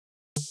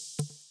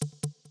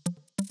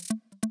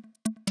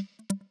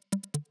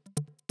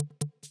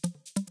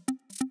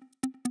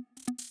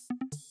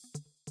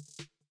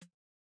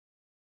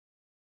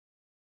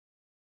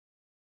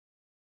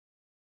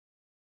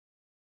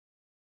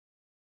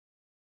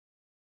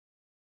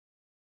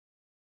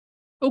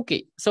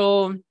Okay,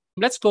 so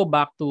let's go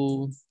back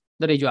to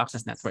the radio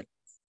access network.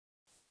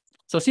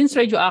 So since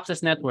radio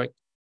access network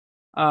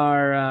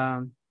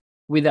are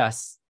with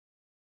us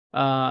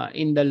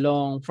in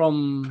the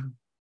from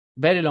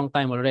very long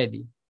time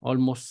already,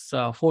 almost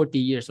 40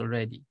 years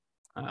already,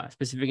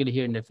 specifically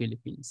here in the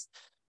Philippines.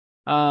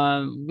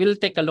 We'll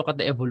take a look at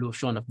the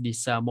evolution of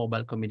these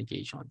mobile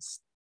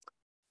communications.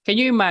 Can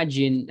you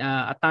imagine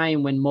a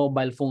time when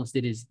mobile phones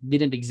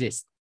didn't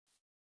exist?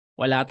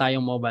 Wala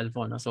tayong mobile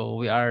phone. No? So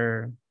we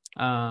are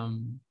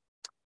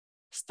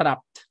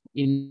strapped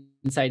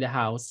inside the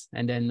house,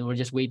 and then we're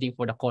just waiting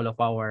for the call of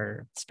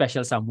our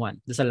special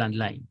someone. There's a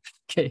landline.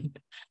 Okay.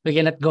 We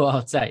cannot go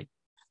outside.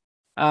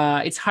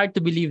 It's hard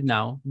to believe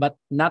now, but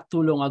not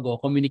too long ago,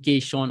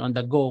 communication on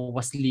the go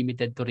was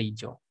limited to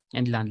radio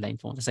and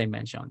landline phones, as I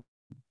mentioned.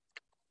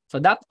 So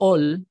that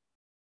all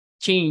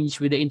changed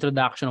with the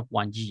introduction of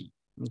 1G,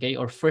 okay,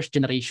 or first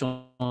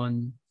generation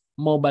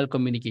mobile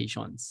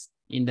communications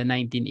in the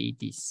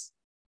 1980s.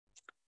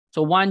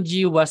 So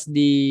 1G was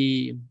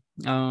the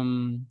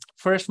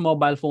first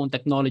mobile phone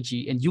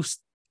technology and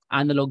used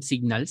analog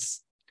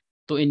signals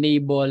to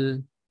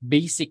enable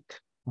basic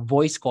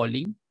voice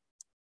calling.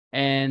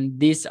 And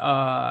these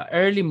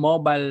early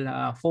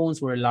mobile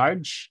phones were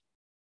large,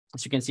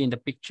 as you can see in the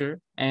picture,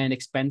 and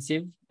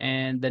expensive,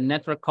 and the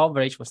network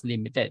coverage was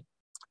limited.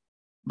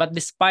 But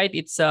despite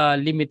its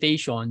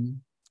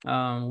limitation,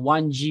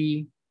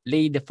 1G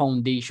laid the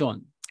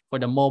foundation for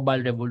the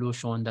mobile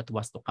revolution that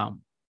was to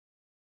come.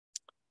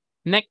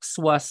 Next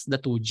was the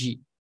 2G,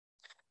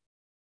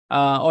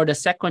 or the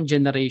second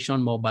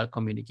generation mobile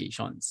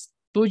communications.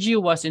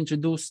 2G was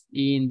introduced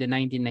in the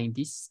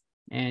 1990s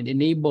and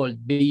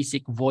enabled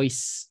basic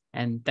voice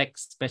and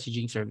text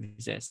messaging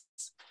services.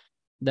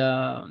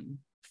 The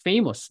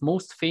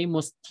most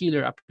famous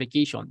killer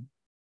application,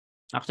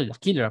 actually the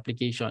killer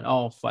application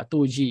of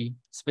 2G,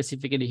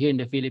 specifically here in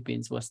the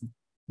Philippines, was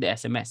the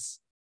SMS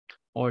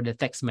or the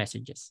text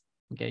messages,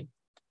 okay?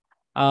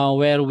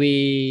 Where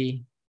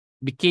we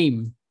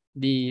became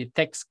the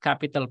text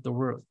capital of the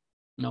world,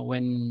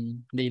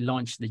 when they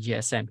launched the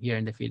GSM here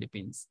in the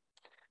Philippines.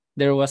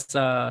 There was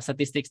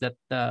statistics that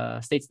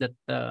states that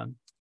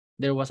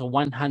there was a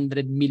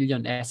 100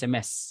 million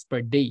SMS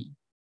per day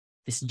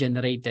is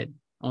generated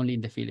only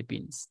in the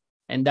Philippines.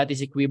 And that is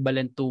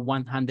equivalent to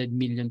 100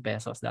 million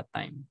pesos that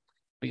time.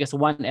 Because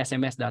one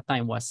SMS that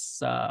time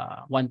was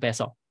 1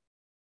 peso.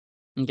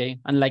 Okay?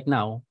 Unlike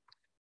now,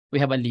 we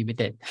have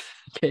unlimited.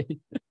 Okay?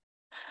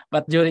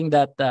 But during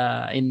that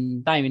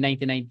in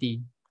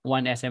 1990,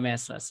 one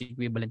SMS was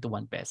equivalent to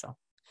 1 peso.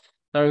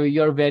 So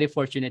you're very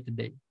fortunate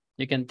today.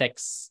 You can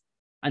text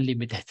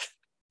unlimited.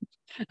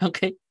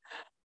 Okay?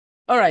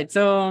 All right.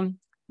 So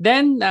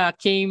then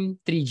came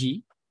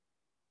 3G,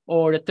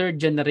 or the third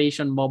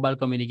generation mobile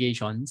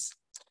communications.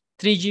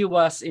 3G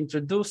was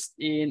introduced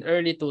in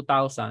early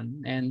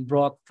 2000 and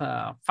brought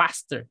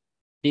faster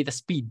data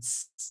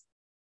speeds,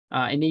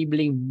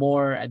 enabling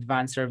more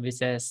advanced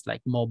services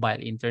like mobile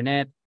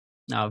internet,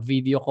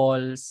 video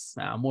calls,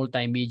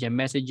 multimedia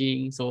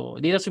messaging. So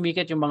dito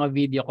sumikat yung mga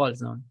video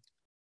calls, no?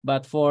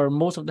 But for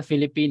most of the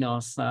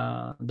Filipinos,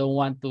 don't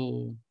want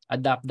to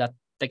adapt that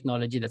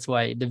technology. That's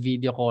why the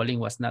video calling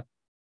was not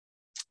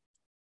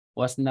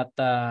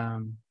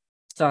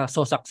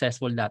so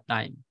successful that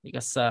time,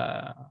 because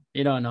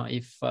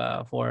if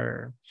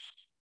for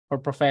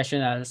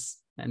professionals,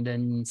 and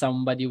then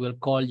somebody will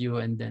call you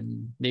and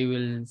then they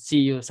will see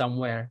you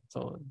somewhere,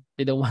 so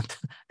they don't want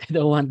they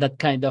don't want that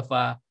kind of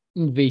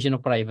invasion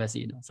of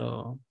privacy,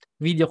 so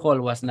video call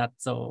was not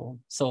so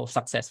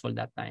successful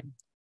that time.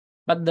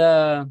 But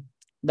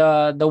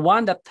the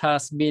one that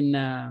has been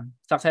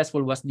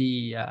successful was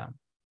the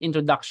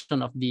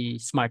introduction of the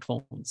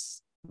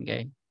smartphones.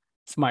 Okay,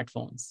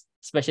 smartphones,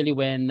 especially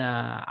when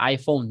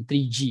iPhone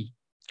 3G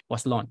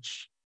was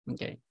launched.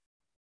 Okay,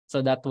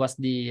 so that was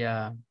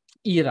the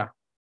era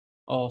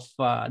of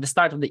the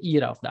start of the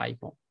era of the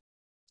iPhone.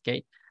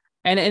 Okay,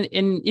 and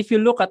if you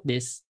look at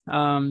this,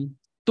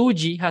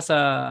 2G has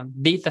a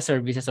data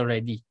services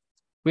already.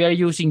 We are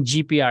using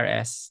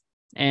GPRS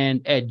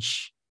and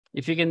Edge.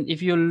 If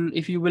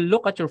you will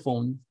look at your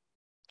phone,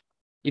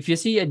 if you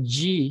see a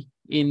G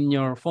in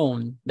your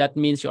phone, that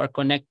means you are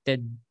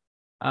connected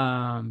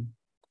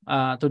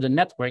to the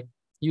network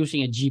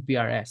using a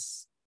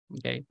GPRS.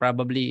 Okay,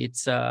 probably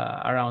it's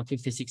around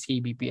 56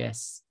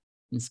 kbps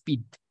in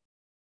speed,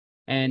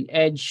 and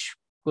Edge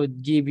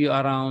could give you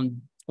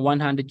around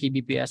 100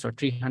 kbps or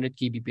 300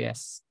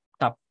 kbps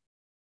top.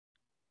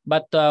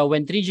 But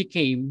when 3G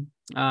came,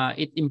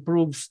 it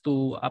improves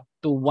to up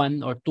to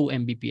 1 or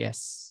 2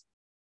 Mbps.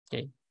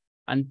 Okay,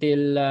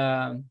 until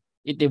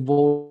it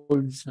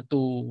evolves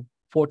to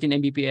 14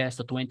 Mbps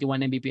to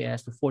 21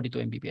 Mbps to 42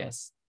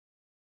 Mbps.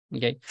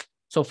 Okay,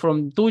 so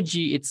from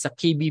 2G, it's a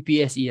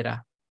kbps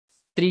era.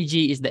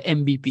 3G is the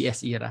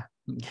Mbps era.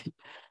 Okay.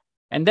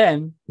 And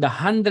then the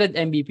 100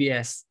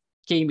 Mbps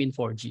came in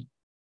 4G.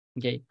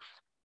 Okay,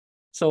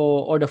 so,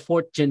 or the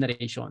fourth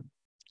generation.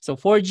 So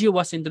 4G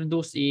was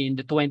introduced in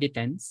the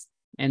 2010s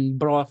and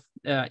brought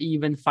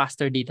even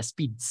faster data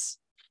speeds.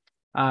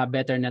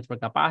 better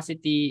network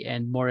capacity,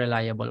 and more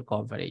reliable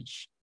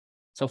coverage.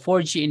 So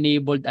 4G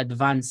enabled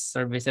advanced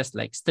services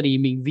like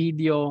streaming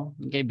video,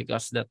 okay,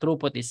 because the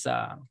throughput is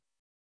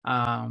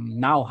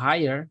now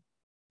higher,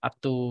 up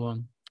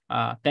to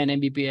 10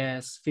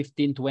 Mbps,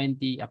 15,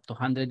 20, up to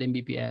 100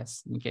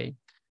 Mbps, okay.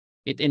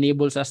 It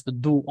enables us to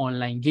do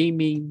online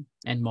gaming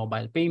and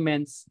mobile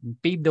payments, and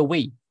pave the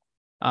way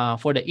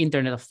for the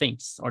Internet of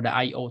Things, or the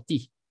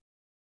IoT,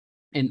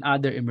 and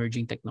other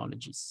emerging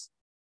technologies.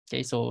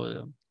 Okay,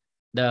 so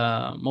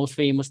the most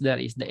famous there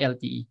is the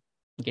LTE,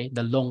 okay,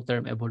 the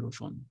long-term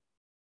evolution.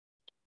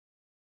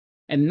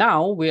 And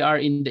now we are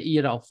in the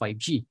era of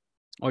 5G,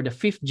 or the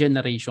fifth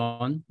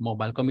generation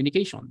mobile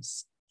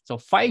communications. So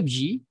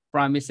 5G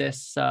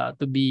promises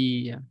to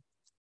be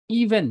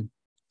even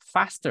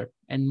faster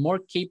and more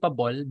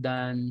capable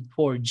than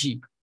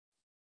 4G,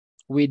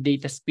 with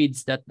data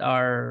speeds that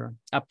are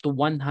up to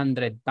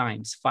 100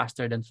 times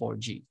faster than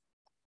 4G.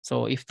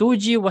 So if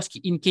 2G was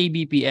in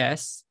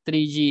kbps,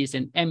 3G is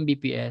in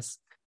mbps,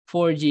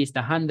 4G is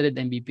the 100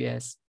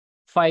 mbps,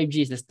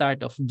 5G is the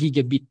start of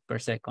gigabit per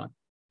second.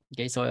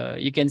 Okay, so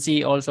you can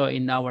see also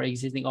in our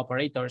existing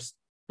operators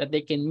that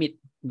they can meet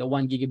the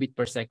 1 gigabit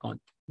per second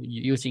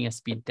using a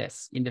speed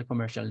test in their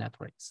commercial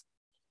networks.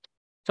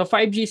 So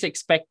 5G is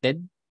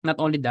expected, not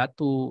only that,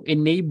 to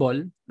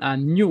enable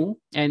new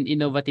and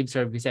innovative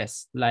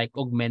services like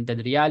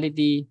augmented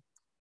reality,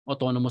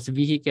 autonomous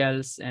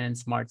vehicles, and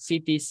smart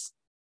cities,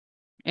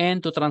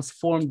 and to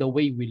transform the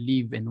way we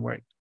live and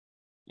work.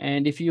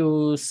 And if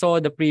you saw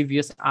the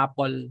previous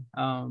Apple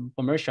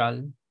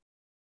commercial,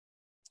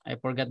 I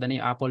forgot the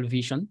name, Apple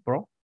Vision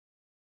Pro,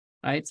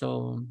 right?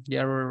 So they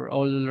are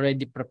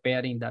already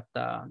preparing that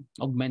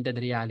augmented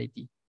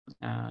reality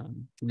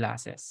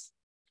glasses.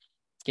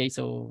 Okay,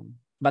 so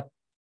but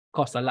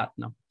cost a lot,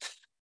 no?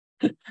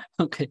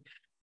 Okay,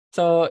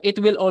 so it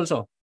will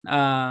also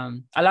a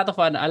lot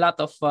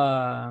of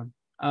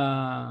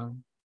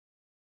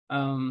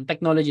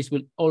technologies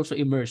will also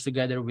emerge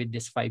together with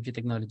this 5G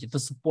technology to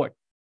support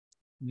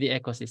the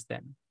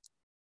ecosystem.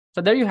 So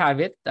there you have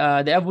it,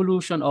 the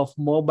evolution of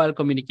mobile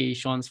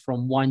communications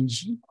from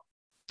 1G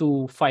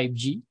to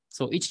 5G.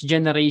 So each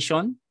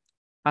generation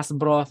has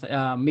brought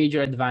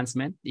major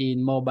advancement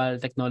in mobile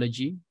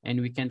technology,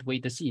 and we can't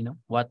wait to see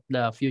what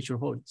the future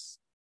holds.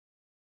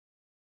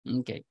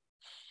 Okay.